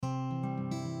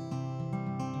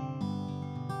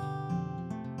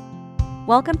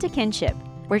Welcome to Kinship.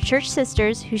 We're church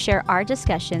sisters who share our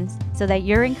discussions so that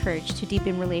you're encouraged to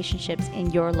deepen relationships in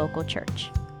your local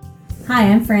church.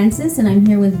 Hi, I'm Frances, and I'm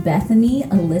here with Bethany,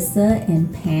 Alyssa,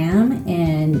 and Pam,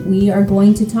 and we are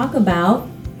going to talk about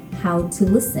how to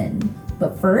listen.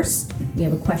 But first, we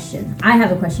have a question. I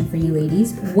have a question for you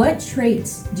ladies. What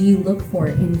traits do you look for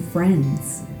in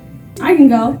friends? I can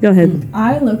go. Go ahead.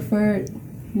 I look for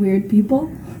weird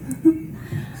people.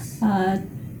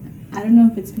 I don't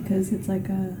know if it's because it's like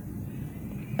a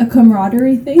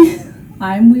camaraderie thing.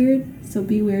 I'm weird, so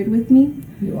be weird with me.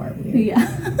 You are weird.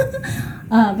 Yeah.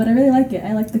 But I really like it.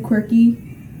 I like the quirky,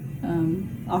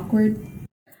 awkward.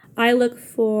 I look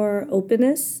for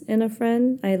openness in a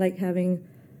friend. I like having,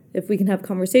 if we can have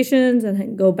conversations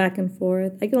and go back and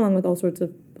forth. I get along with all sorts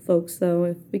of folks, so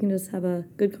if we can just have a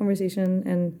good conversation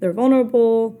and they're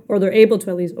vulnerable, or they're able to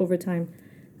at least over time,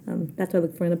 that's what I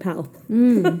look for in a pal.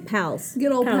 Pals.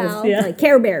 Good old pal. Yeah. Like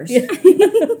Care Bears. Yeah.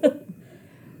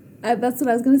 That's what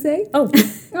I was going to say. Oh.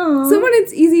 Someone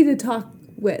it's easy to talk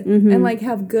with and like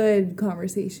have good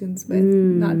conversations with,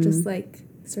 not just like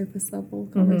surface level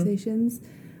conversations.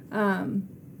 And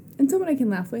someone I can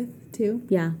laugh with too.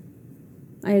 Yeah,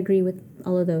 I agree with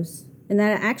all of those. And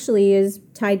that actually is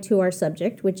tied to our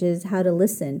subject, which is how to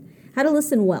listen. How to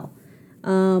listen well.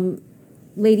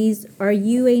 Ladies, are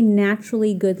you a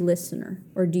naturally good listener,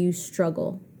 or do you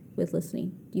struggle with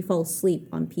listening? Do you fall asleep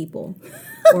on people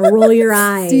or roll your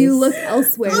eyes? Do you look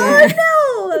elsewhere?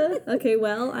 Oh, no! Okay,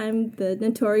 well, I'm the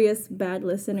notorious bad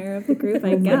listener of the group,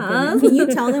 I guess. Can you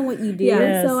tell them what you do? Yeah,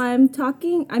 Yes. so I'm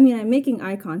making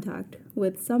eye contact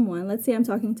with someone. Let's say I'm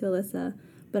talking to Alyssa,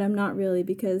 but I'm not really,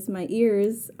 because my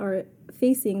ears are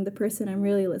facing the person I'm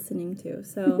really listening to.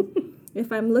 So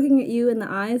if I'm looking at you in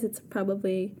the eyes, it's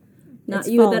probably not It's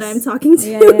you false. that I'm talking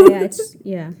to.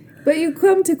 Yeah. But you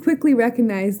come to quickly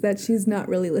recognize that she's not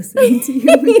really listening to you.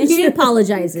 And she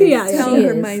apologizes. Yeah, Tell She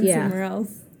her is, mind yeah. somewhere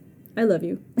else. I love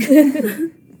you.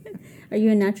 Are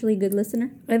you a naturally good listener?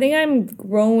 I think I'm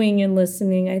growing in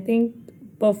listening. I think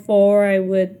before I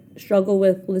would struggle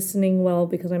with listening well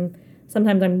because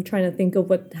sometimes I'm trying to think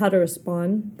of how to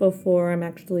respond before I'm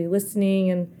actually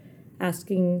listening and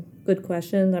asking good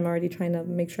questions. I'm already trying to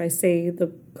make sure I say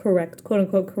the correct, quote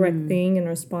unquote, correct thing in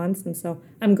response, and so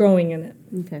I'm growing in it.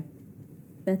 Okay.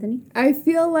 Bethany? I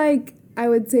feel like I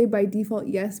would say by default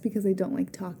yes, because I don't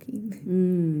like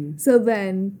talking. So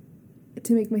then,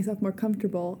 to make myself more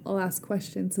comfortable, I'll ask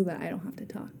questions so that I don't have to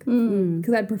talk.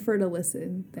 Because I'd prefer to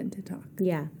listen than to talk.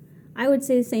 Yeah. I would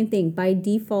say the same thing. By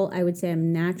default, I would say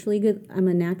I'm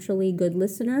a naturally good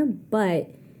listener, but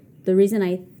the reason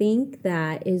I think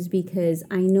that is because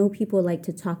I know people like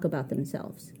to talk about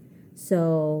themselves.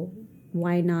 So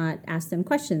why not ask them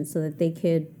questions so that they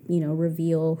could,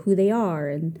 reveal who they are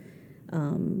and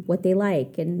what they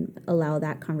like and allow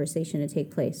that conversation to take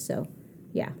place. So,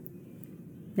 yeah.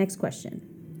 Next question.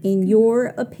 In your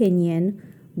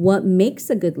opinion, what makes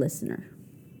a good listener?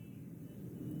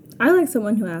 I like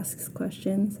someone who asks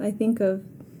questions. I think of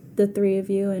the three of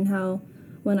you and how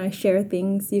when I share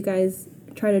things, you guys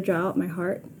try to draw out my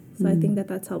heart. So I think that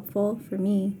that's helpful for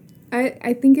me.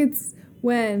 I think it's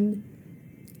when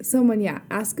someone,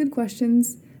 asks good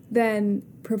questions, then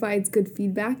provides good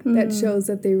feedback that shows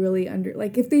that they really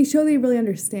if they show they really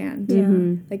understand.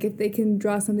 Like if they can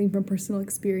draw something from personal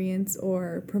experience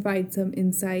or provide some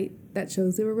insight that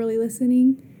shows they were really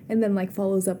listening and then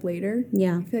follows up later.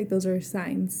 Yeah. I feel like those are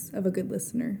signs of a good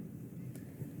listener.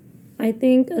 I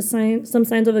think some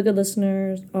signs of a good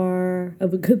listener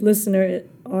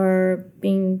are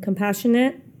being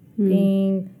compassionate,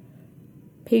 being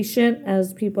patient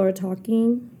as people are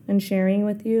talking and sharing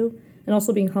with you, and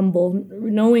also being humble,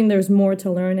 knowing there's more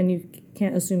to learn and you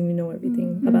can't assume you know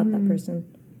everything about that person.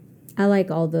 I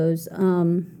like all those.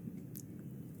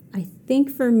 I think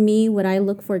for me, what I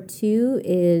look for too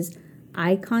is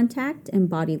eye contact and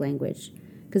body language,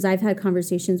 because I've had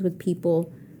conversations with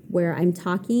people where I'm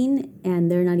talking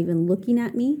and they're not even looking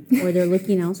at me, or they're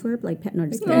looking elsewhere, like Pat. No,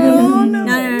 just kidding. Oh, no.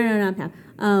 No, not Pat.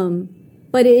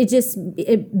 But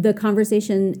the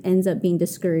conversation ends up being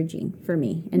discouraging for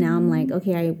me, and now I'm like,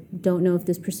 okay, I don't know if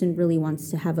this person really wants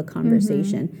to have a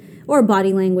conversation, or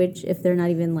body language. If they're not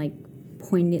even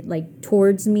pointed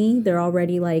towards me, they're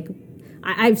already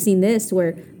I've seen this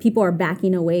where people are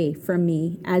backing away from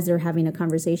me as they're having a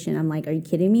conversation. I'm like, are you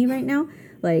kidding me right now?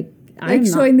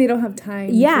 Showing they don't have time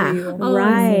for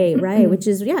you. Right. Which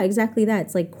is, exactly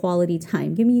that. It's quality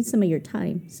time. Give me some of your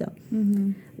time. So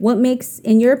what makes,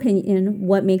 in your opinion,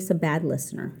 what makes a bad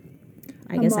listener?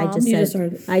 I guess I mom. just You said just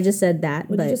heard. I just said that,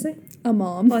 What but did you say? A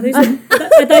mom. Oh,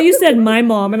 I thought you said my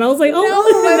mom, and I was like, oh,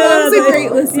 No, my mom's a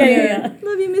great listener. Yeah.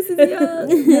 Love you, Mrs.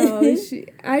 Young. No,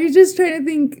 I was just trying to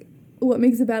think what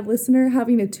makes a bad listener.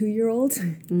 Having a 2-year-old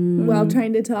while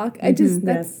trying to talk. I just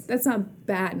that's not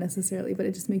bad necessarily, but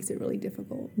it just makes it really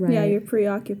difficult. right. Yeah, you're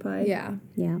preoccupied. Yeah.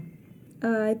 yeah.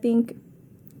 I think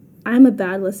I'm a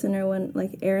bad listener when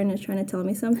like Aaron is trying to tell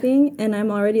me something and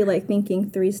I'm already like thinking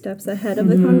 3 steps ahead of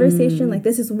the conversation. Like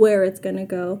this is where it's gonna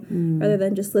go, rather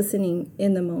than just listening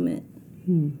in the moment.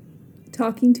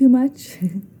 Talking too much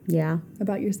Yeah.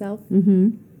 about yourself.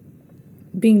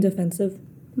 Being defensive.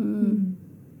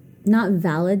 Not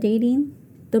validating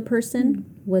the person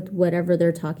with whatever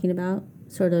they're talking about,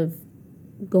 sort of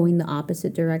going the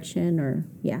opposite direction, or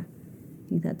yeah. I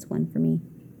think that's one for me.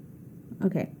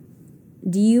 Okay.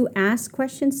 Do you ask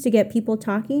questions to get people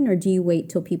talking, or do you wait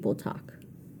till people talk?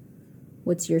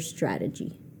 What's your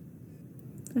strategy?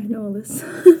 I know this.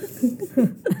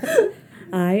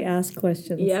 I ask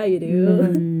questions. Yeah, you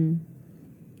do.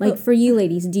 Like for you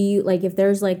ladies, do you, like, if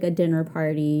there's like a dinner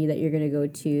party that you're going to go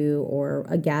to or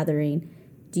a gathering,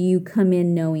 do you come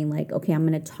in knowing like, okay, I'm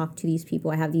going to talk to these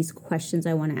people, I have these questions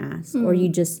I want to ask, or you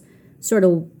just sort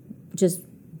of just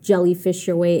jellyfish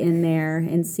your way in there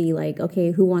and see like, okay,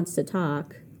 who wants to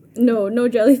talk? No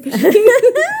jellyfish.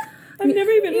 I've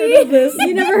never even heard of this.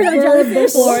 You never heard of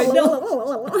jellyfish? before.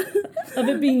 No. Of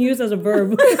it being used as a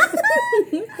verb.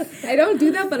 I don't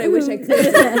do that, but I wish I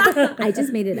could. I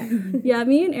just made it up. Yeah,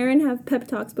 me and Aaron have pep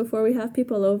talks before we have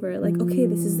people over. Like, okay,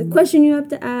 this is the question you have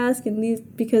to ask, and these,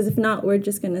 because if not, we're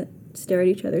just gonna stare at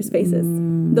each other's faces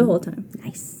the whole time.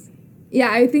 Nice.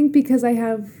 Yeah, I think because I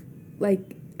have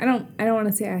like I don't want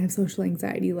to say I have social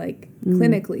anxiety like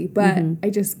clinically, but I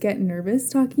just get nervous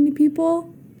talking to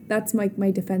people. That's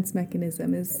my defense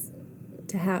mechanism is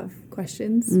to have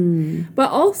questions.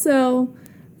 But also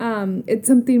it's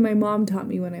something my mom taught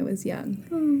me when I was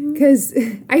young. Because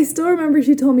I still remember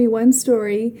she told me one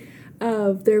story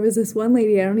of there was this one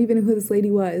lady, I don't even know who this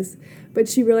lady was, but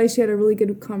she realized she had a really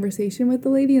good conversation with the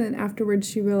lady, and then afterwards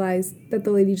she realized that the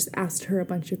lady just asked her a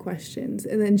bunch of questions.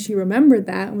 And then she remembered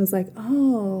that and was like,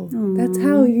 oh, that's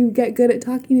how you get good at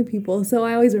talking to people. So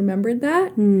I always remembered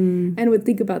that and would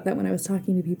think about that when I was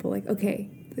talking to people. Like,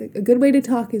 okay, a good way to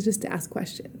talk is just to ask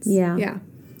questions. Yeah. Yeah.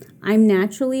 I'm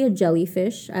naturally a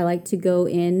jellyfish. I like to go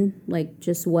in like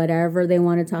just whatever they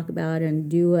want to talk about and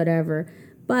do whatever.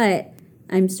 But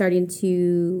I'm starting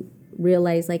to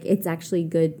realize like it's actually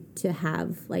good to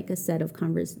have like a set of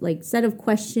set of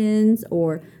questions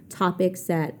or topics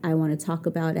that I want to talk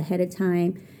about ahead of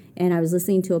time. And I was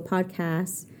listening to a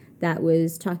podcast that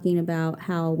was talking about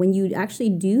how when you actually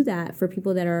do that for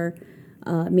people that are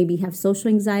maybe have social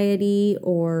anxiety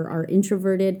or are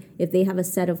introverted, if they have a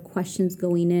set of questions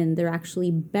going in, they're actually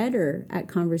better at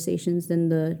conversations than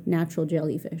the natural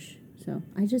jellyfish. So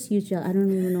I just use I don't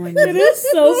even know what I mean. It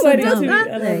is so funny dumb. to me.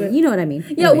 I love it. You know what I mean.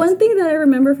 Yeah, Anyways. one thing that I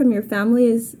remember from your family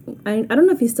is, I don't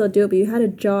know if you still do it, but you had a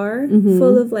jar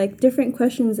full of like different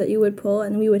questions that you would pull,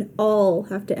 and we would all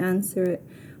have to answer it,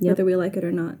 whether we like it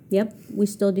or not. Yep, we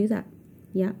still do that.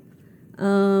 Yeah.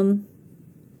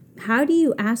 How do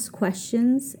you ask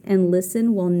questions and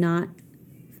listen while not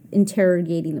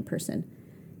interrogating the person?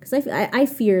 Because I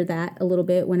fear that a little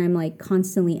bit when I'm like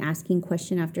constantly asking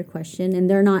question after question and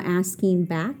they're not asking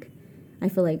back. I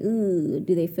feel like, ooh,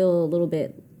 do they feel a little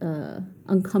bit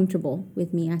uncomfortable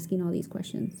with me asking all these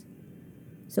questions?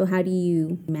 So how do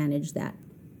you manage that?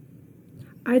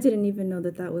 I didn't even know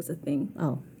that was a thing.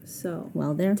 Oh, So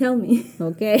well, there. tell me.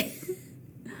 Okay.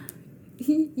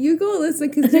 You go,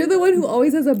 Alyssa, because you're the one who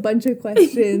always has a bunch of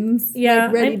questions Yeah,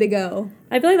 like, ready to go.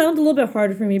 I feel like that one's a little bit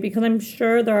harder for me because I'm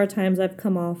sure there are times I've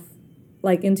come off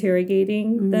like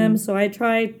interrogating them. So I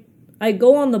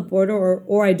go on the border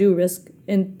or I do risk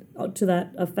to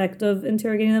that effect of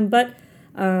interrogating them. But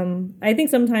I think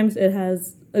sometimes it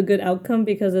has a good outcome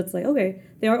because it's like, okay,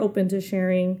 they are open to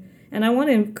sharing. And I want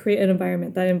to create an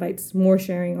environment that invites more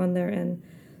sharing on their end.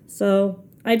 So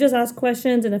I just ask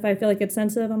questions, and if I feel like it's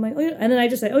sensitive, I'm like, oh, yeah. And then I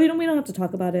just say, oh, we don't have to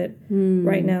talk about it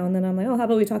right now. And then I'm like, oh, how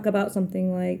about we talk about something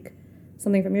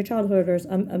from your childhood or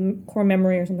a core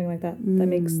memory or something like that that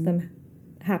makes them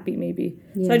happy, maybe.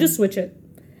 Yeah. So I just switch it.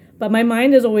 But my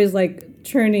mind is always like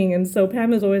churning, and so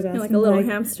Pam is always asking, Like a little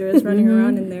hamster is running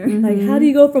around in there. like, how do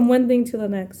you go from one thing to the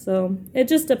next? So it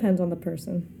just depends on the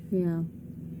person. Yeah.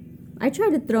 I try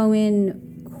to throw in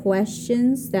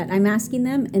questions that I'm asking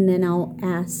them, and then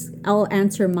I'll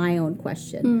answer my own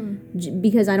question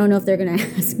because I don't know if they're going to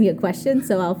ask me a question,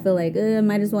 so I'll feel like I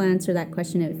might as well answer that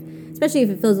question, especially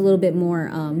if it feels a little bit more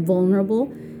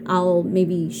vulnerable. I'll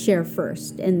maybe share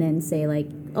first and then say like,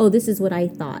 oh, this is what I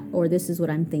thought, or this is what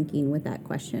I'm thinking with that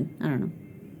question. I don't know.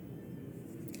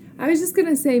 I was just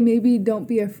gonna say maybe don't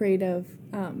be afraid of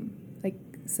like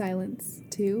silence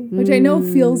too, which I know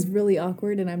feels really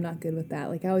awkward, and I'm not good with that.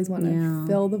 Like I always want to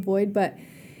fill the void, but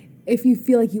if you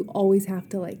feel like you always have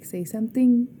to like say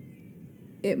something,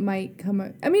 it might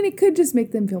I mean, it could just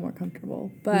make them feel more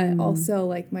comfortable, but also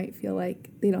like might feel like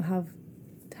they don't have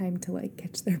time to like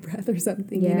catch their breath or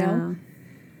something, you know?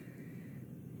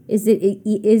 Is it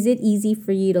easy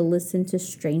for you to listen to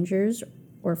strangers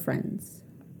or friends?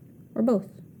 Or both?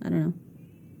 I don't know.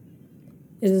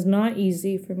 It is not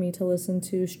easy for me to listen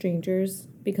to strangers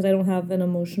because I don't have an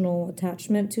emotional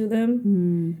attachment to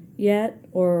them yet,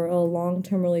 or a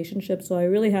long-term relationship. So I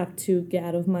really have to get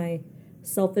out of my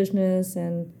selfishness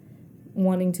and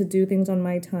wanting to do things on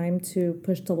my time to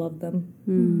push to love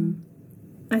them.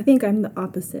 I think I'm the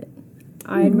opposite.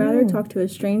 I'd rather talk to a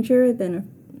stranger than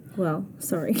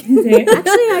sorry. Actually,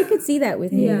 I could see that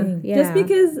with you. Yeah. Just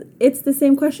because it's the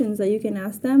same questions that you can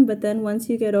ask them, but then once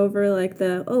you get over like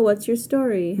what's your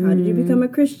story? How did you become a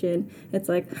Christian? It's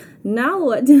like, now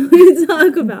what do we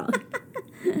talk about?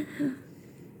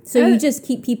 So you just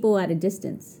keep people at a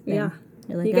distance. Then. Yeah.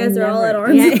 You're like, you guys are all at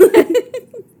arm's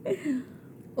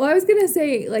Well, I was gonna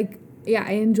say, like, yeah,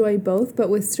 I enjoy both, but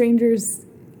with strangers,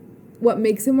 what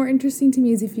makes it more interesting to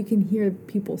me is if you can hear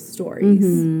people's stories.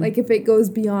 Like, if it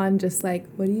goes beyond just, like,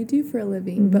 what do you do for a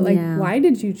living? But, like, why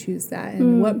did you choose that?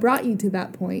 And what brought you to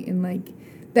that point? And, like,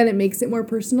 then it makes it more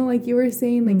personal, like you were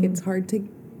saying. Like, it's hard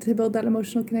to build that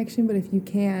emotional connection. But if you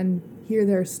can hear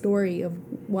their story of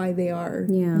why they are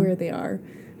where they are,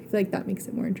 I feel like that makes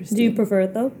it more interesting. Do you prefer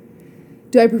it, though?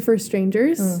 Do I prefer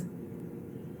strangers?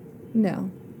 No.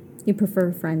 You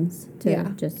prefer friends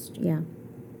to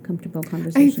comfortable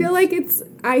conversations. I feel like it's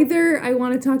either I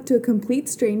want to talk to a complete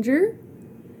stranger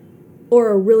or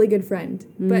a really good friend.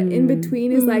 But in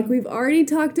between is like, we've already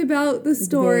talked about the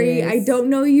story. I don't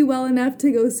know you well enough to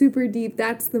go super deep.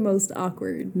 That's the most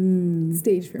awkward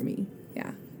stage for me.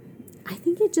 Yeah. I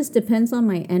think it just depends on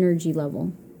my energy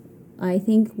level. I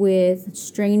think with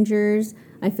strangers,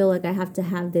 I feel like I have to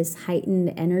have this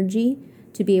heightened energy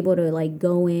to be able to like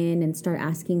go in and start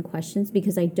asking questions,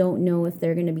 because I don't know if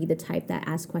they're going to be the type that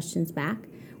asks questions back.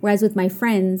 Whereas with my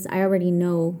friends, I already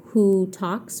know who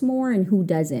talks more and who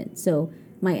doesn't. So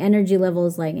my energy level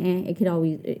is like, it could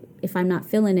always, if I'm not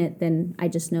feeling it, then I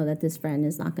just know that this friend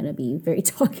is not going to be very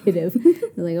talkative.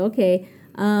 Like, okay.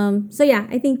 So yeah,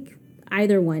 I think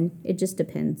either one, it just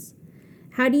depends.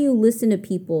 How do you listen to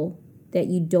people that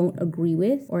you don't agree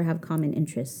with or have common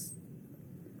interests?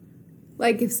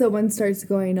 Like if someone starts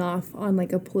going off on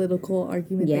like a political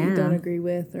argument that you don't agree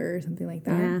with or something like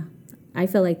that. Yeah. I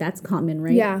feel like that's common,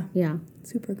 right? Yeah. Yeah.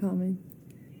 Super common.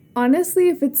 Honestly,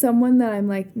 if it's someone that I'm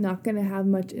like not going to have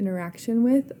much interaction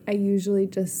with, I usually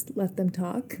just let them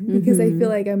talk because I feel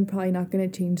like I'm probably not going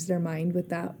to change their mind with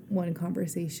that one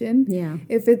conversation. Yeah.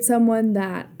 If it's someone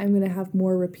that I'm going to have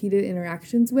more repeated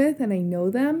interactions with and I know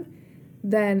them,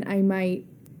 then my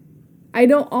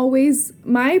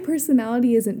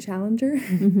personality isn't challenger.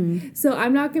 So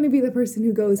I'm not going to be the person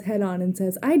who goes head on and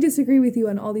says, I disagree with you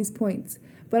on all these points.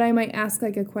 But I might ask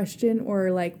like a question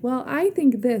or like, well, I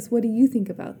think this, what do you think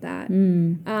about that?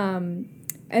 And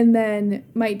then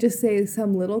might just say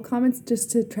some little comments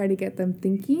just to try to get them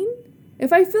thinking.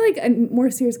 If I feel like a more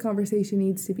serious conversation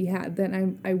needs to be had,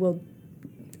 then I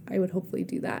would hopefully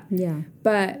do that. Yeah.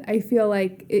 But I feel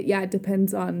like it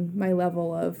depends on my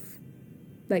level of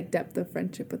like depth of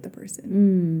friendship with the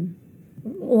person.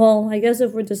 Well, I guess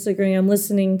if we're disagreeing, I'm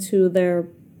listening to their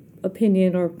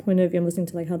opinion or point of view. I'm listening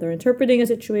to like how they're interpreting a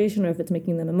situation, or if it's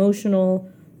making them emotional,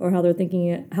 or how they're thinking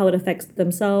it, how it affects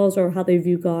themselves, or how they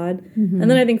view God. And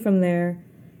then I think from there,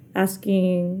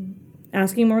 asking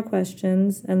more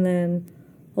questions, and then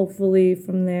hopefully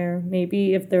from there,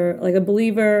 maybe if they're like a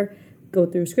believer, go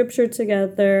through scripture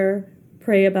together,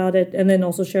 pray about it, and then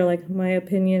also share like my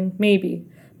opinion, maybe.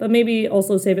 But maybe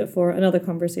also save it for another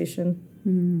conversation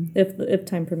if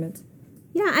time permits.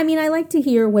 Yeah, I mean, I like to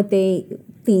hear what they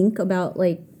think about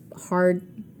like hard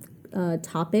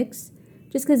topics,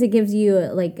 just because it gives you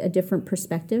a different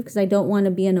perspective. Because I don't want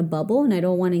to be in a bubble, and I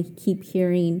don't want to keep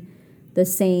hearing the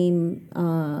same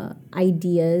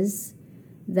ideas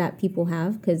that people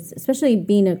have. Because especially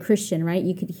being a Christian, right?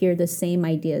 You could hear the same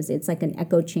ideas. It's like an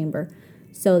echo chamber.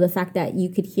 So the fact that you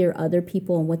could hear other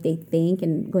people and what they think,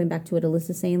 and going back to what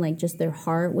Alyssa's saying, like just their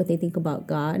heart, what they think about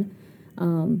God,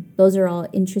 those are all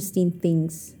interesting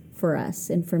things for us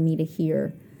and for me to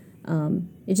hear.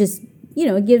 It just,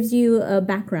 it gives you a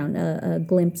background, a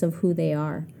glimpse of who they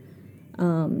are.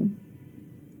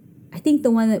 I think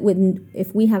the one that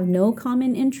if we have no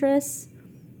common interests,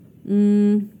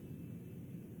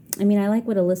 I mean, I like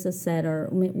what Alyssa said, or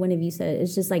one of you said.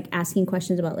 It's just like asking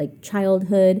questions about like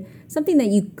childhood, something that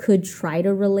you could try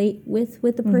to relate with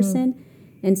the person,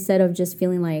 instead of just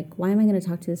feeling like, why am I going to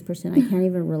talk to this person? I can't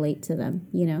even relate to them,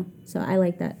 you know? So I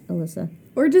like that, Alyssa.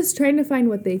 Or just trying to find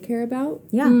what they care about.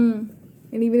 Yeah. And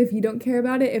even if you don't care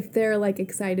about it, if they're like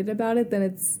excited about it, then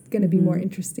it's going to be more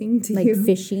interesting to Like you.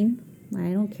 fishing.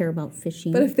 I don't care about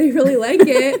fishing. But if they really like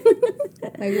it,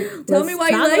 like, tell me why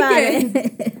you like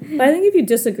it. But I think if you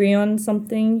disagree on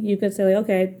something, you could say, like,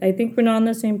 okay, I think we're not on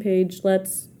the same page.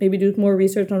 Let's maybe do more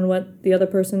research on what the other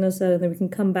person has said, and then we can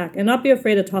come back and not be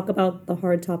afraid to talk about the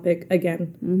hard topic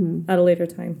again at a later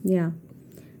time. Yeah.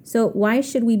 So why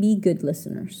should we be good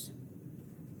listeners?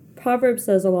 Proverbs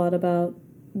says a lot about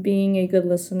being a good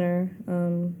listener.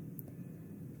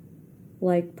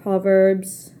 Like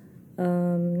Proverbs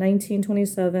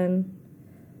 19:27,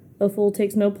 a fool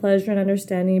takes no pleasure in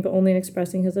understanding, but only in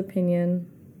expressing his opinion.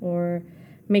 Or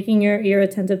making your ear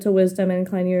attentive to wisdom and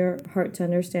incline your heart to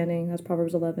understanding. That's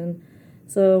Proverbs 11.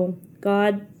 So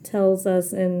God tells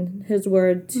us in his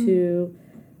word to,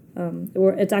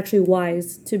 it's actually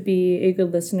wise to be a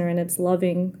good listener, and it's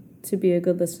loving to be a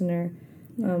good listener,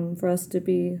 for us to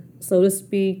be slow to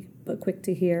speak, but quick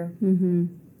to hear.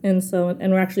 And so,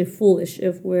 and we're actually foolish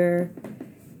if we're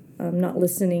not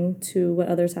listening to what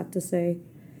others have to say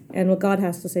and what God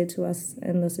has to say to us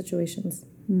in those situations.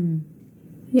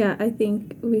 Yeah, I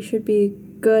think we should be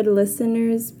good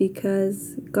listeners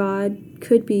because God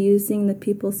could be using the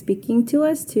people speaking to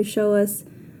us to show us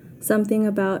something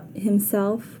about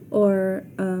himself or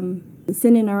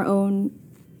sin in our own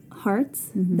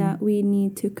hearts that we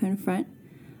need to confront.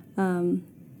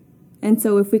 And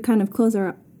so if we kind of close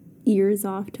our ears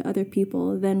off to other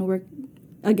people, then we're,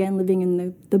 again, living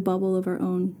in the bubble of our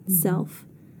own self.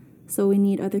 So we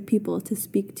need other people to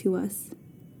speak to us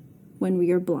when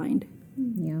we are blind.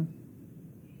 Yeah.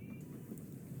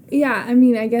 Yeah, I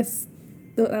mean, I guess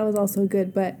that was also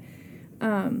good, but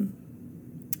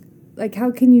like, how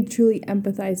can you truly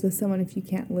empathize with someone if you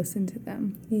can't listen to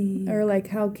them? Or like,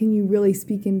 how can you really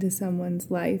speak into someone's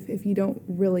life if you don't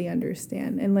really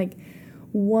understand? And like,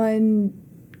 one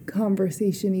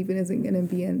conversation even isn't going to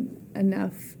be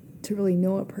enough to really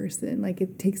know a person. Like,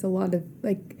 it takes a lot of,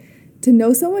 like, to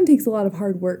know someone takes a lot of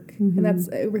hard work, and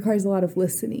it requires a lot of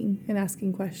listening and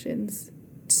asking questions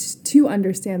to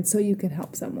understand so you can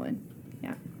help someone.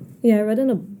 Yeah, I read in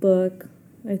a book,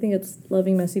 I think it's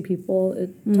Loving Messy People,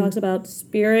 it talks about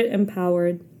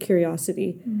spirit-empowered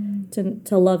curiosity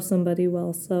to love somebody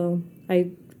well. So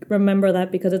I remember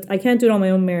that because I can't do it on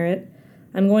my own merit.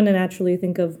 I'm going to naturally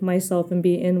think of myself and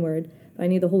be inward. But I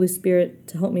need the Holy Spirit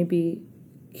to help me be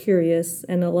curious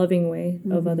in a loving way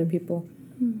of other people.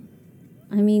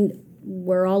 I mean,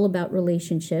 we're all about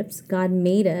relationships. God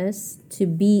made us to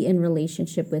be in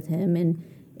relationship with him. And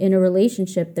in a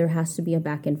relationship, there has to be a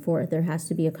back and forth. There has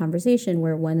to be a conversation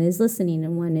where one is listening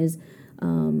and one is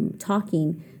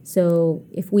talking. So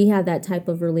if we have that type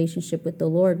of relationship with the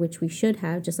Lord, which we should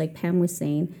have, just like Pam was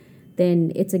saying,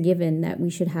 then it's a given that we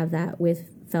should have that with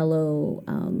fellow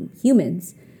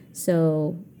humans.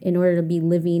 So in order to be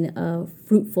living a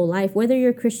fruitful life, whether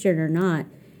you're a Christian or not,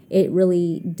 it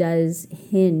really does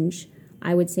hinge,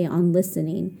 I would say, on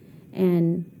listening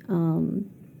and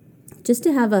just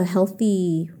to have a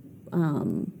healthy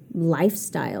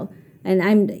lifestyle. And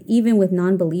I'm even with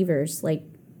non-believers, like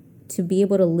to be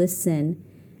able to listen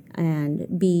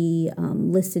and be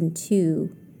listened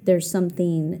to. There's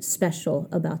something special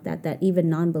about that even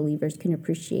non-believers can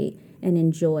appreciate and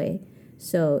enjoy.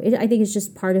 So I think it's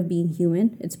just part of being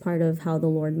human. It's part of how the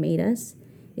Lord made us,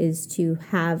 is to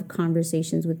have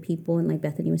conversations with people, and like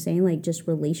Bethany was saying, like just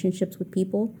relationships with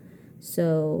people.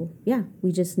 So yeah,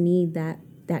 we just need that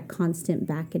constant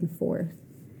back and forth.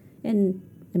 And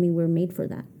I mean, we're made for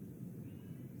that.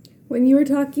 When you were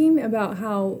talking about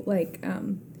how like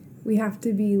we have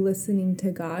to be listening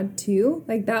to God too,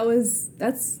 like that was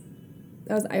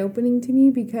eye-opening to me,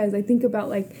 because I think about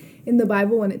like in the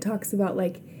Bible when it talks about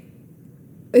like,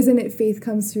 isn't it faith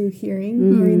comes through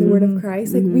hearing the word of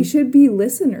Christ? Like we should be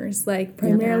listeners, like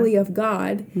primarily of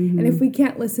God. And if we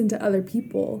can't listen to other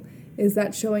people, is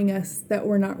that showing us that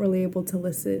we're not really able to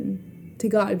listen to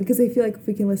God? Because I feel like if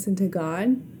we can listen to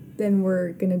God, then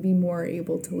we're going to be more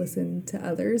able to listen to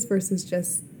others versus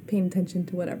just paying attention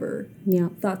to whatever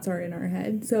thoughts are in our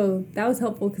head. So that was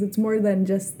helpful because it's more than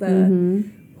just the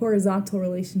horizontal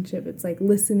relationship. It's like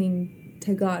listening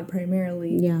to God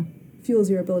primarily. Yeah.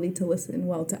 Fuels your ability to listen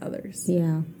well to others.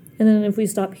 Yeah. And then if we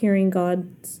stop hearing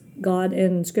God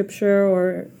in scripture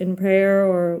or in prayer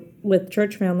or with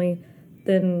church family,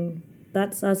 then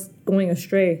that's us going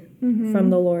astray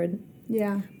from the Lord.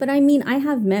 Yeah. But I mean, I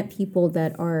have met people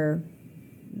that are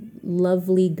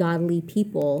lovely, godly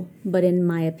people, but in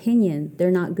my opinion,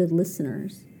 they're not good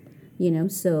listeners,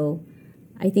 so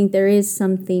I think there is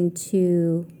something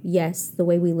to, yes, the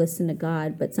way we listen to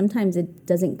God, but sometimes it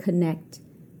doesn't connect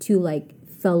to like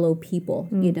fellow people,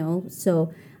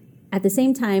 so at the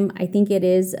same time, I think it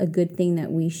is a good thing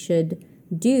that we should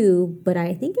do, but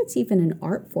I think it's even an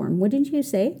art form. Wouldn't you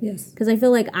say? Yes. Because I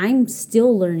feel like I'm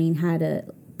still learning how to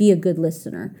be a good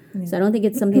listener. Yeah. So I don't think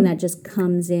it's something that just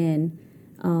comes in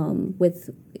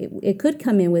it could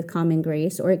come in with common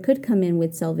grace, or it could come in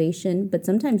with salvation, but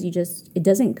sometimes it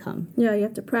doesn't come. Yeah, you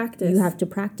have to practice. You have to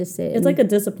practice it. It's like a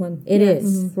discipline. It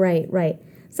is. Mm-hmm. Right.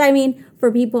 So, I mean,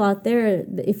 for people out there,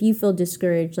 if you feel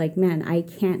discouraged, like, man, I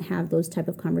can't have those type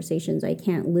of conversations, I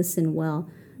can't listen well,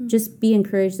 just be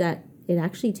encouraged that it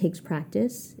actually takes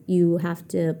practice. You have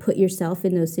to put yourself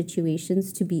in those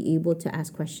situations to be able to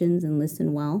ask questions and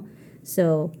listen well.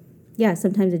 So, yeah,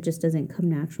 sometimes it just doesn't come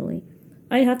naturally.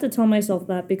 I have to tell myself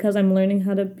that because I'm learning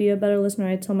how to be a better listener.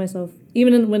 I tell myself,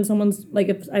 even when someone's, like,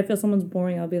 if I feel someone's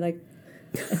boring, I'll be like,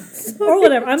 or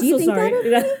whatever. I'm so sorry.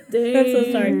 I'm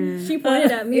so sorry. She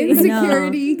pointed at me.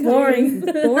 Insecurity. Boring.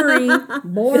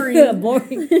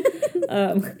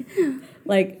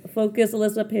 Like, focus,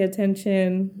 Alyssa, pay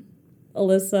attention.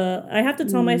 Alyssa, I have to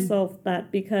tell myself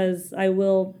that because I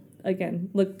will, again,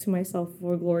 look to myself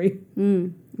for glory.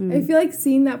 I feel like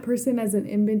seeing that person as an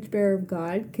image bearer of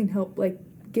God can help, like,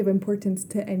 give importance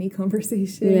to any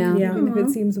conversation, even if it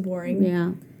seems boring.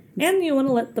 Yeah. And you want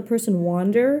to let the person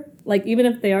wander, like, even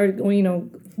if they are going,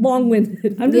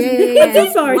 long-winded. I'm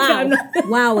so sorry.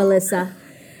 Wow, Alyssa.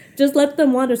 Just let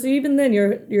them wander. So even then,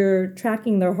 you're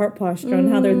tracking their heart posture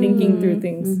and how they're thinking through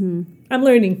things. I'm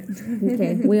learning.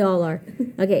 Okay, we all are.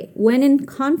 Okay, when in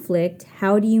conflict,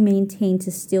 how do you maintain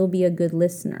to still be a good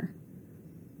listener?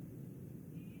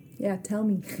 Yeah, tell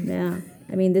me. Yeah.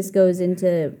 I mean, this goes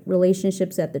into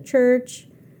relationships at the church,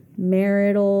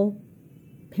 marital,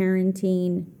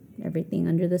 parenting, everything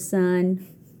under the sun.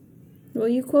 Well,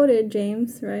 you quoted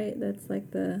James, right? That's like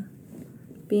the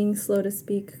being slow to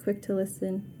speak, quick to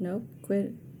listen. No, quick.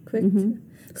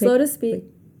 Slow to speak,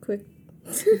 quick.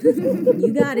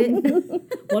 You got it.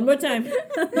 One more time.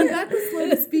 You got the slow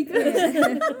to speak.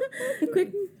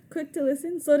 Quick to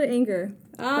listen, slow to anger.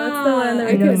 That's the one that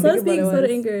I couldn't slow to think of what speak, it slow to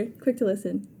was. anger, quick to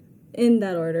listen. In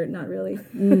that order, not really.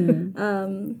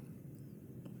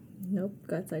 Nope,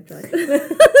 got sidetracked.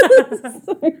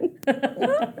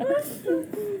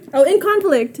 Oh, in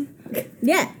conflict.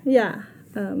 Yeah. Yeah.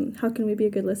 How can we be a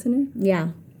good listener?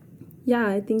 Yeah. Yeah,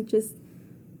 I think just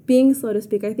being slow to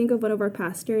speak. I think of one of our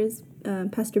pastors,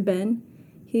 Pastor Ben.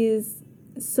 He's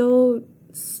so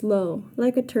slow,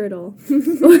 like a turtle,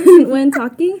 when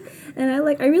talking, and I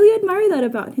really admire that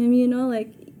about him.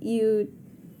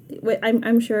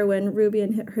 I'm sure when Ruby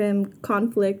and him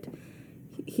conflict,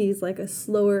 he's like a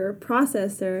slower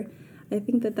processor. I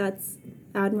think that's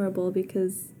admirable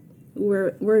because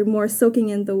we're more soaking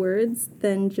in the words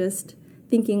than just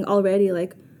thinking already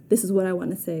like, this is what I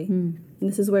want to say and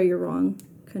this is where you're wrong,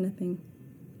 kind of thing.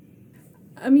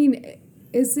 I mean,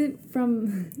 is it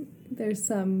from, there's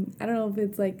some, I don't know if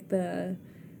it's like the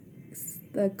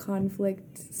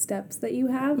conflict steps that you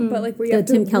have, but like where you have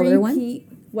to Tim Keller repeat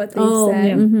what they Yeah.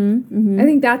 said. Mm-hmm. I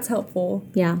think that's helpful.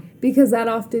 Yeah. Because that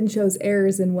often shows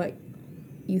errors in what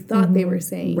you thought they were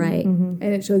saying. Right. And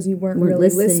it shows you weren't really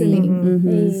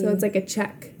listening. So it's like a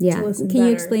check Yeah. to listen Can you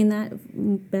better. explain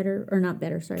that better or not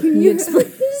better? Sorry. Can you explain?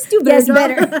 Just do better. Yes,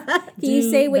 better. Can you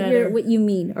say what you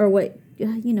mean or what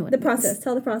you know what The process.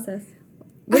 Tell the process.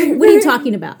 What are you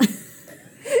talking about?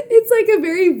 It's like a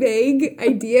very vague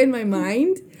idea in my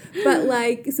mind, but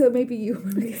like, so maybe you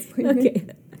want to explain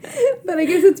it. But I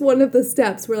guess it's one of the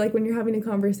steps where like when you're having a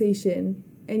conversation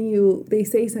and they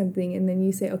say something and then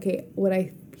you say, okay, what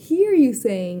I hear you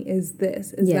saying is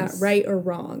this. Is that right or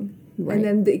wrong? Right.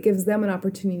 And then it gives them an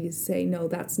opportunity to say, no,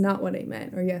 that's not what I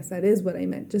meant. Or yes, that is what I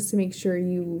meant. Just to make sure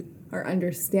you are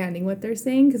understanding what they're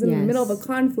saying. Because in the middle of a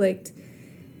conflict,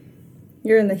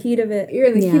 you're in the heat of it.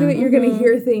 You're going to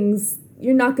hear things.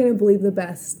 You're not going to believe the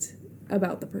best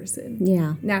about the person.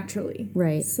 Yeah. Naturally.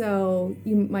 Right. So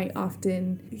you might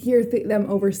often hear them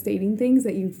overstating things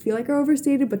that you feel like are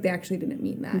overstated, but they actually didn't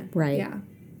mean that. Right. Yeah.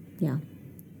 Yeah.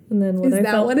 And then is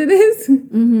that what it is?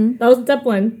 Mm-hmm. That was step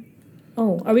one.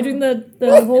 Oh, are we doing the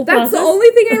whole That's process? the only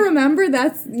thing I remember.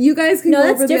 You guys can go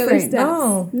over the other steps.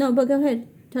 Oh. No, but go ahead.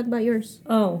 Talk about yours.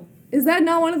 Oh. Is that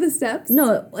not one of the steps?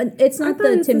 No, it's not thought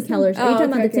the it's Tim the same. Keller. Are you Oh, talking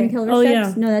about okay, the Tim okay. Keller Oh,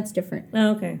 steps? yeah. No, that's different.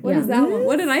 Oh, okay. What is that one?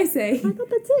 What did I say? I thought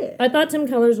that's it. I thought Tim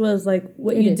Keller's was like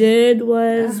what It you is. did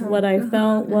was, what I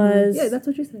felt was. Yeah, that's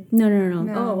what you said. No.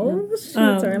 Oh, shoot,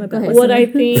 sorry, I'm a Go bad ahead. What I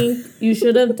think you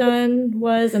should have done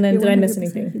was, and then did I miss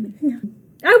 100% anything?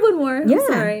 I have one more. Yeah. I'm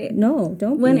sorry. No,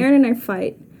 don't. When be. Aaron and I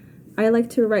fight, I like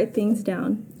to write things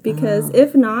down because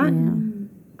if not,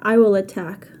 I will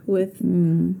attack with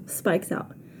spikes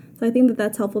out. So I think that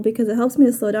that's helpful because it helps me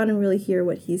to slow down and really hear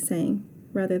what he's saying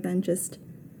rather than just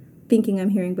thinking I'm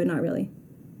hearing but not really.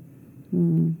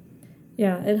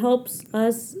 Yeah, it helps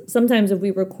us sometimes if we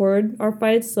record our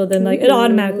fights, so then like it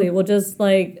automatically will just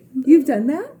like You've done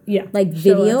that? like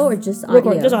video or just audio?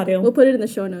 record just audio. We'll put it in the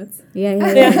show notes. Yeah. You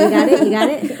got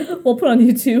it. We'll put on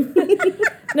YouTube.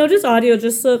 No, just audio,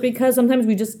 just so because sometimes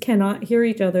we just cannot hear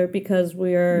each other because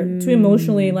we are too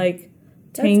emotionally like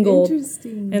tangled, That's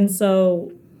interesting. and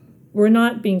so we're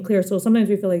not being clear. So sometimes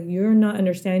we feel like you're not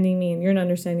understanding me, and you're not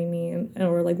understanding me, and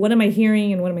or like what am I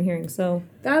hearing and what am I hearing? So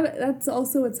That's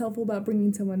also what's helpful about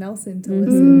bringing someone else in to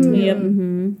listen to. yep,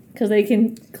 because they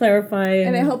can clarify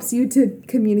And it helps you to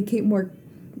communicate more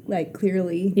like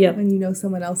clearly Yep. when you know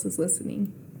someone else is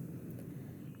listening.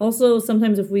 Also,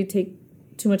 sometimes if we take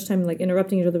too much time like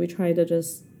interrupting each other, we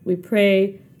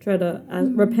pray, try to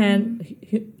repent,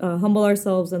 humble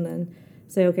ourselves, and then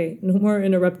say, okay, no more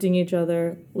interrupting each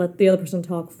other. Let the other person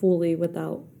talk fully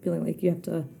without feeling like you have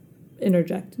to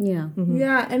interject. Yeah.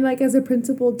 Yeah, and like as a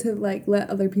principle to like let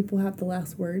other people have the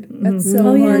last word. That's so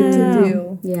Oh, hard yeah. to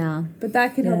do. Yeah. But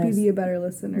that could help you Yes. be a better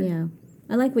listener. Yeah.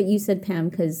 I like what you said, Pam,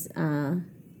 because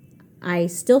I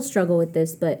still struggle with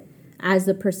this, but as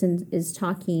the person is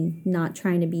talking, not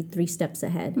trying to be 3 steps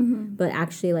ahead, but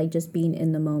actually like just being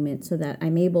in the moment so that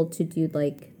I'm able to do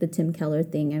like the Tim Keller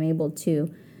thing. I'm able to,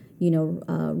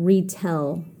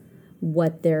 retell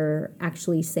what they're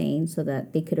actually saying so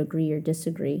that they could agree or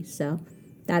disagree. So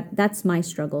that's my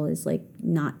struggle, is like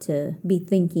not to be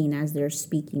thinking as they're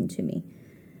speaking to me.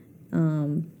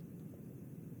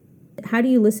 How do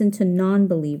you listen to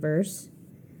non-believers?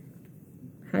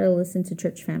 How to listen to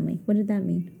church family? What did that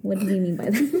mean? What did you mean by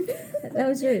that? That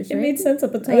was yours, It right? made sense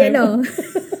at the time. I know.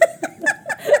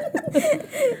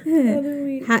 How do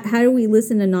we- How do we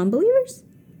listen to non-believers?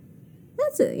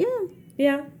 That's it. Yeah.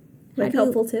 Yeah. Like do you-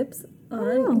 helpful tips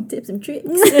Oh. on tips and tricks.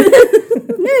 Yeah,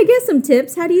 I guess some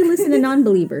tips. How do you listen to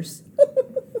non-believers?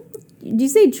 Did you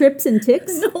say trips and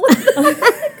ticks? No.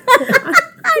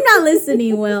 I'm not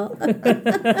listening well.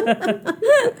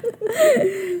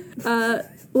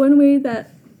 One way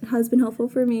that has been helpful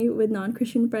for me with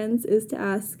non-Christian friends is to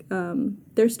ask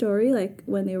their story, like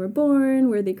when they were born,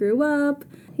 where they grew up,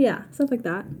 stuff like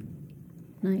that.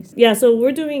 Nice. Yeah, so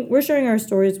we're sharing our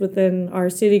stories within our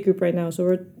city group right now.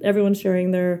 So everyone's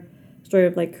sharing their story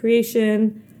of like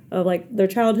creation, of like their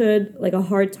childhood, like a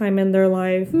hard time in their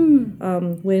life,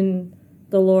 when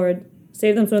the Lord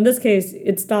saved them. So in this case,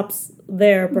 it stops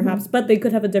there perhaps, but they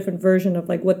could have a different version of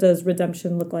like what does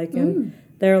redemption look like in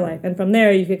their life, and from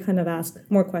there you could kind of ask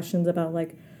more questions about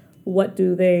like what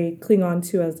do they cling on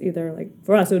to as either like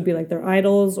for us it would be like their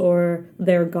idols or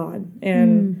their God,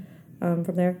 and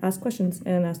from there ask questions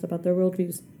and ask about their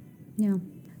worldviews. Yeah.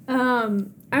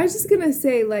 I was just gonna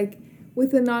say, like,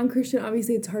 with a non-Christian,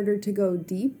 obviously it's harder to go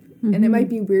deep, and it might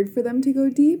be weird for them to go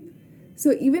deep.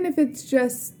 So even if it's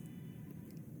just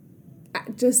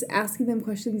asking them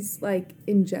questions, like,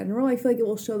 in general, I feel like it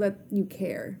will show that you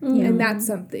care. Yeah. And that's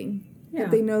something. Yeah.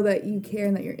 That they know that you care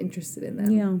and that you're interested in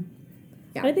them. Yeah.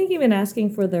 Yeah. I think even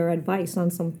asking for their advice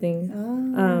on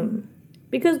something,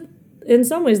 because in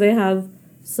some ways they have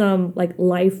some like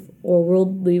life or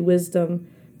worldly wisdom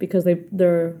because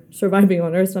they're surviving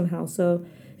on earth somehow. So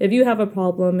if you have a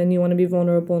problem and you want to be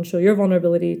vulnerable and show your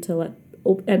vulnerability to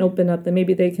open up, then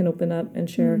maybe they can open up and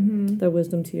share their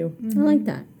wisdom to you. I like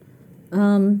that.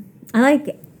 I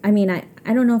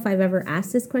don't know if I've ever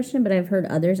asked this question, but I've heard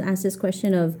others ask this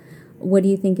question of what do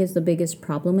you think is the biggest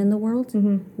problem in the world,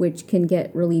 which can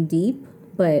get really deep,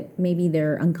 but maybe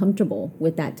they're uncomfortable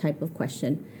with that type of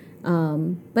question.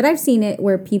 But I've seen it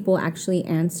where people actually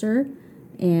answer,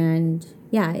 and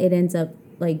it ends up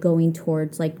like going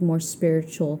towards like more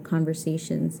spiritual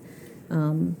conversations.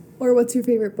 Or what's your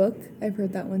favorite book? I've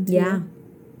heard that one too.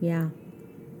 Yeah.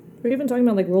 We're even talking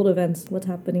about like world events, what's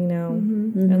happening now,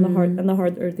 and the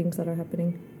hard things that are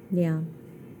happening. Yeah.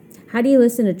 How do you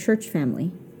listen to church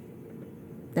family?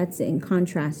 That's in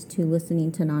contrast to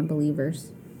listening to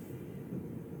non-believers.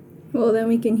 Well, then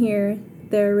we can hear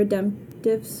their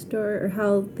redemptive story or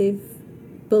how they've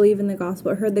believed in the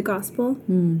gospel or heard the gospel,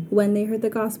 when they heard the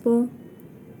gospel,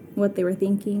 what they were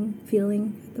thinking,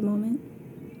 feeling at the moment.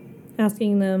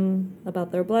 asking them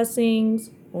about their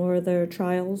blessings or their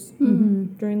trials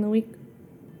during the week.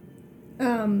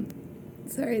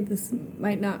 Sorry, this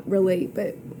might not relate,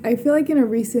 but I feel like in a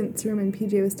recent sermon,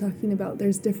 PJ was talking about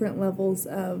there's different levels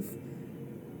of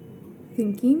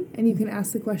thinking, and you can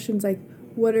ask the questions like,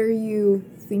 what are you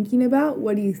thinking about?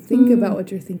 What do you think about what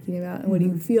you're thinking about? And what do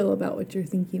you feel about what you're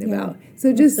thinking about?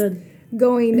 So just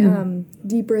going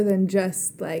deeper than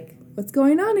just like, what's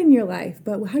going on in your life,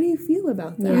 but how do you feel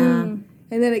about that? Yeah.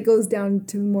 And then it goes down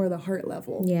to more the heart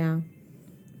level. Yeah.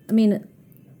 I mean,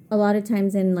 a lot of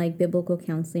times in like biblical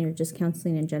counseling or just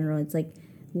counseling in general, it's like,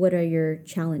 what are your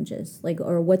challenges? Like,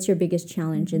 or what's your biggest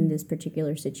challenge in this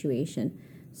particular situation?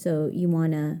 So you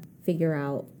want to figure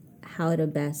out how to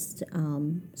best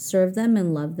serve them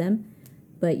and love them,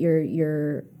 but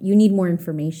you need more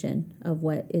information of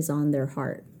what is on their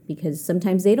heart, because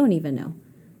sometimes they don't even know.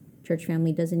 Church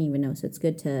family doesn't even know, so it's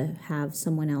good to have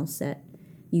someone else that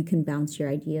you can bounce your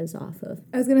ideas off of.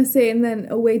 I was going to say, and then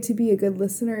a way to be a good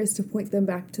listener is to point them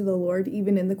back to the Lord,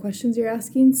 even in the questions you're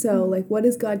asking. So, like, what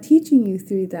is God teaching you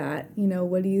through that? You know,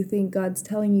 what do you think God's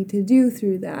telling you to do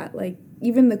through that? Like,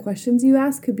 even the questions you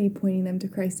ask could be pointing them to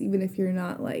Christ, even if you're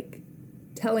not, like,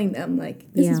 telling them, like,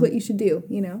 this is what you should do,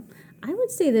 you know? I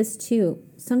would say this, too.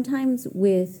 Sometimes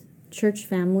with church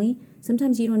family,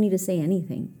 sometimes you don't need to say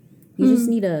anything. You just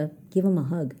need to give them a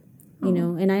hug. You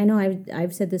know, and I know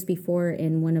I've said this before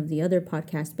in one of the other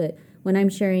podcasts, but when I'm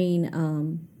sharing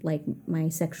like my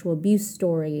sexual abuse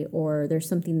story, or there's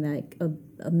something like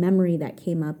a memory that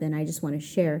came up and I just want to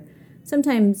share,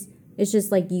 sometimes it's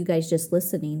just like you guys just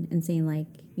listening and saying like,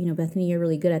 you know, Bethany, you're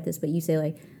really good at this, but you say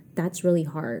like, that's really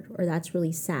hard or that's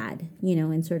really sad, you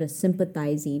know, and sort of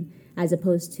sympathizing, as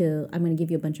opposed to I'm going to give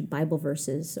you a bunch of Bible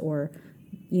verses, or,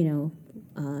 you know,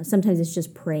 sometimes it's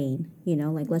just praying, you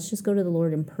know, like let's just go to the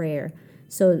Lord in prayer.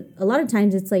 So a lot of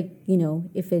times it's like, you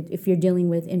know, if you're dealing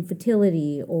with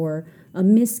infertility or a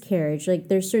miscarriage, like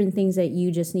there's certain things that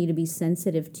you just need to be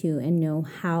sensitive to and know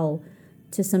how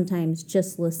to sometimes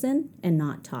just listen and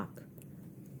not talk.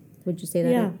 Would you say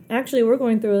that? Yeah, actually, we're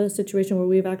going through a situation where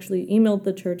we've actually emailed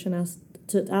the church and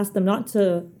asked them not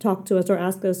to talk to us or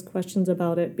ask us questions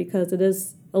about it, because it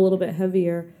is a little bit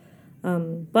heavier.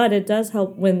 But it does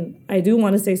help when I do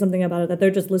want to say something about it, that they're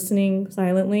just listening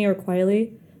silently or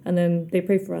quietly, and then they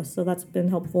pray for us. So that's been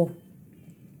helpful.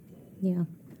 Yeah.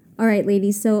 All right,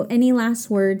 ladies. So any last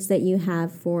words that you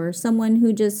have for someone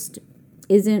who just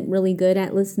isn't really good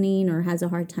at listening or has a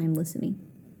hard time listening?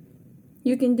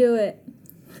 You can do it.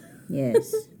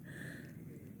 Yes.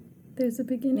 There's a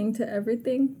beginning to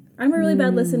everything. I'm a really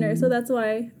bad listener, so that's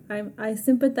why I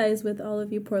sympathize with all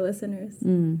of you poor listeners.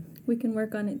 We can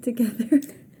work on it together.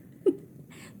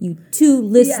 You two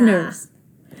listeners.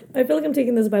 I feel like I'm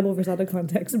taking this Bible verse out of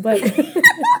context, but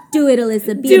Do it,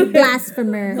 Alyssa. Be a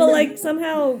blasphemer. but like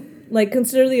somehow like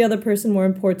consider the other person more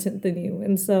important than you,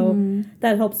 and so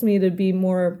that helps me to be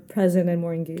more present and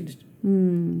more engaged.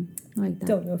 I like that.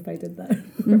 Don't know if I did that.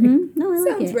 No, I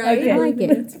like Sounds it. right. I like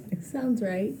it. Sounds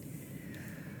right.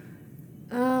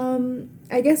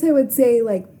 I guess I would say,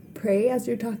 like, pray as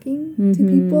you're talking to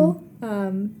people,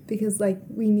 because, like,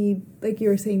 we need, like you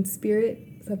were saying, Spirit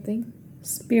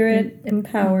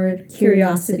empowered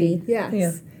curiosity. Yes.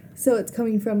 Yeah. So it's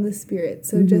coming from the Spirit.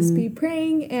 So just be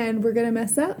praying, and we're going to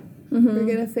mess up. We're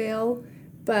going to fail.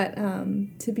 But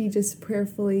to be just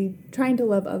prayerfully trying to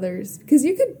love others. Because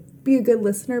you could be a good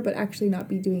listener, but actually not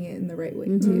be doing it in the right way,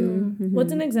 too.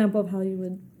 What's an example of how you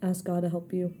would ask God to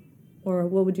help you? Or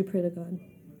what would you pray to God?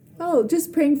 Oh,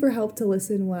 just praying for help to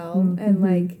listen well. And,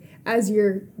 like, as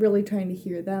you're really trying to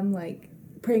hear them, like,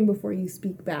 praying before you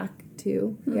speak back,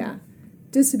 too. Yeah.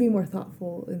 Just to be more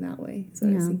thoughtful in that way. So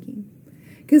I was thinking.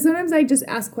 Because sometimes I just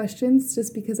ask questions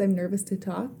just because I'm nervous to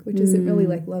talk, which isn't really,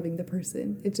 like, loving the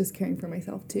person. It's just caring for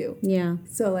myself, too. Yeah.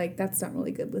 So, like, that's not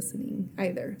really good listening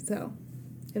either. So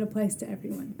it applies to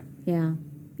everyone. Yeah.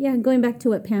 Yeah, going back to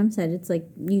what Pam said, it's like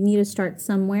you need to start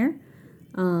somewhere.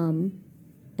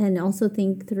 And also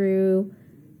think through,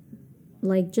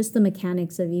 like, just the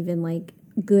mechanics of even, like,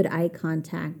 good eye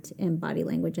contact and body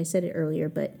language. I said it earlier,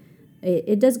 but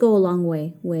it does go a long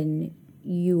way when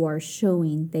you are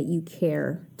showing that you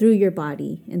care through your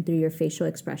body and through your facial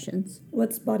expressions.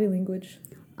 What's body language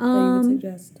that you would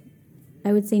suggest?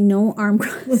 I would say no arm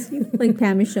crossing, like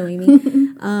Pam is showing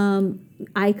me.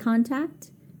 Eye contact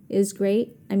is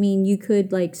great. I mean, you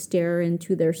could, like, stare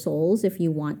into their souls if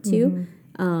you want to.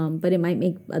 But it might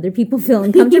make other people feel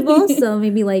uncomfortable. So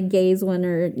maybe, like, gaze one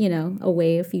or, you know,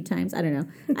 away a few times. I don't know.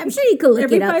 I'm sure you could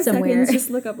look it up somewhere. Every 5 seconds,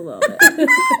 just look up a little bit.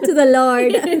 To the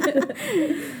Lord.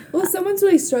 Well, someone's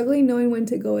really struggling knowing when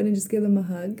to go in and just give them a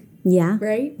hug, Yeah.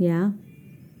 right? Yeah.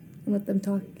 And let them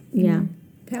talk Yeah.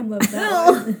 Pam loves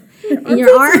that one. In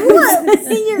your arms,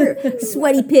 in your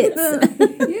sweaty pits.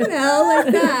 You know,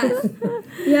 like that.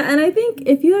 Yeah, and I think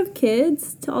if you have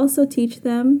kids, to also teach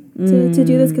them to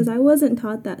do this, because I wasn't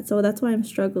taught that, so that's why I'm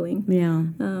struggling. Yeah.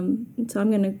 So I'm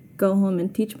going to go home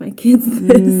and teach my kids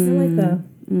this. I like that.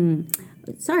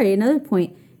 Sorry, another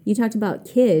point. You talked about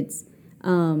kids,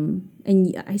 and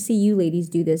I see you ladies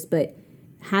do this, but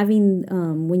having,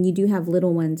 when you do have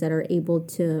little ones that are able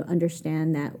to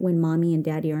understand that when mommy and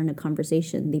daddy are in a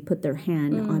conversation, they put their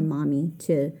hand on mommy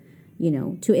to,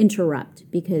 to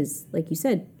interrupt, because like you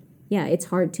said, yeah, it's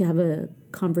hard to have a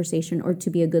conversation or to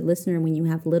be a good listener when you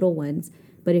have little ones.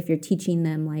 But if you're teaching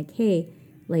them like, hey,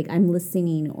 like I'm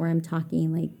listening or I'm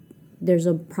talking, like there's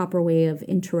a proper way of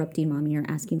interrupting mommy or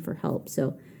asking for help.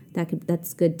 So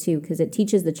that's good too, because it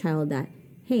teaches the child that,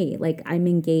 hey, like I'm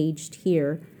engaged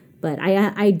here, but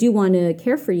I do want to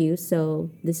care for you, so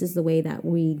this is the way that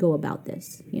we go about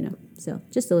this, So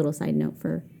just a little side note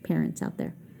for parents out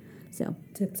there. So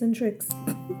Tips and tricks.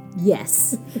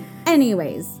 yes.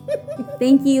 Anyways,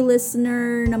 thank you,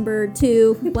 listener number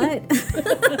 2. What?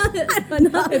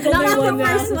 Not the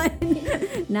first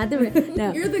one. Not the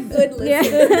no. You're the good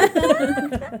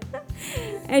listener.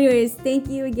 Yeah. Anyways, thank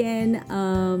you again.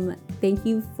 Thank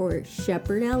you for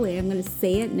Shepherd LA. I'm gonna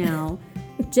say it now,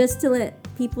 just to let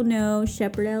people know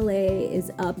Shepherd LA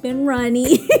is up and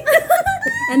running.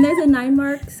 And there's a 9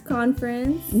 Marks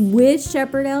conference with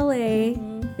Shepherd LA.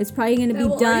 It's probably going to be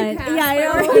done.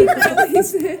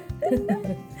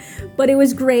 But it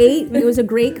was great. It was a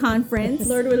great conference.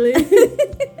 Lord willing.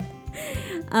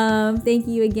 Thank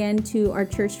you again to our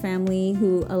church family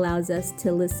who allows us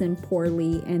to listen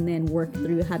poorly and then work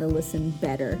through how to listen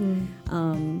better.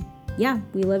 Yeah,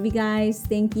 we love you guys.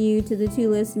 Thank you to the 2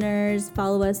 listeners.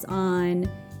 Follow us on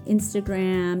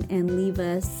Instagram and leave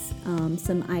us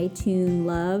some iTunes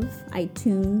love.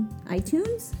 iTunes,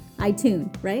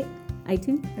 right?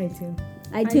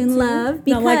 iTunes love.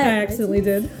 Not like I accidentally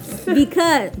did.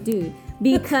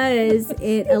 Because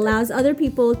it allows other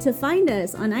people to find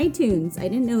us on iTunes. I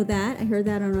didn't know that. I heard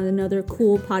that on another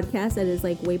cool podcast that is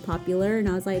like way popular, and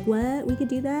I was like, what? We could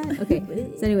do that? Okay.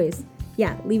 So anyways,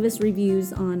 yeah, leave us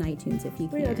reviews on iTunes if you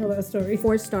can. We gotta tell that story.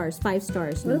 4 stars, 5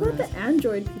 stars. What about the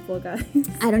Android people, guys?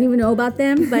 I don't even know about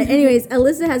them, but anyways,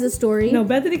 Alyssa has a story. No,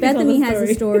 Bethany can tell the story. has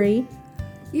a story.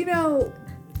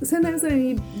 Sometimes when I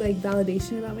need like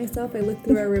validation about myself, I look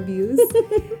through our reviews,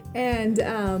 and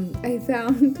I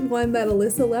found one that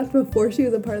Alyssa left before she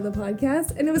was a part of the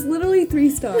podcast, and it was literally 3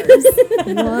 stars. What?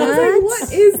 I was like,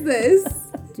 what is this?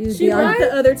 Dude, She wrote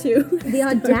the other 2. the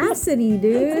audacity,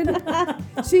 dude.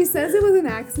 She says it was an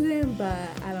accident, but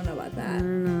I don't know about that. I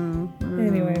don't know.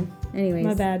 Anyways,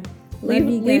 my bad. Love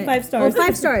you Leave guys. 5 stars. Oh,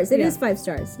 5 stars. It Yeah. is 5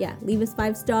 stars. Yeah, leave us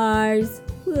 5 stars.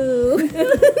 Woo.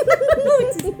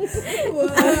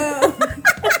 Whoa.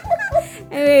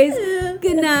 Anyways,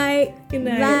 good night. Good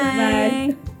night. Bye.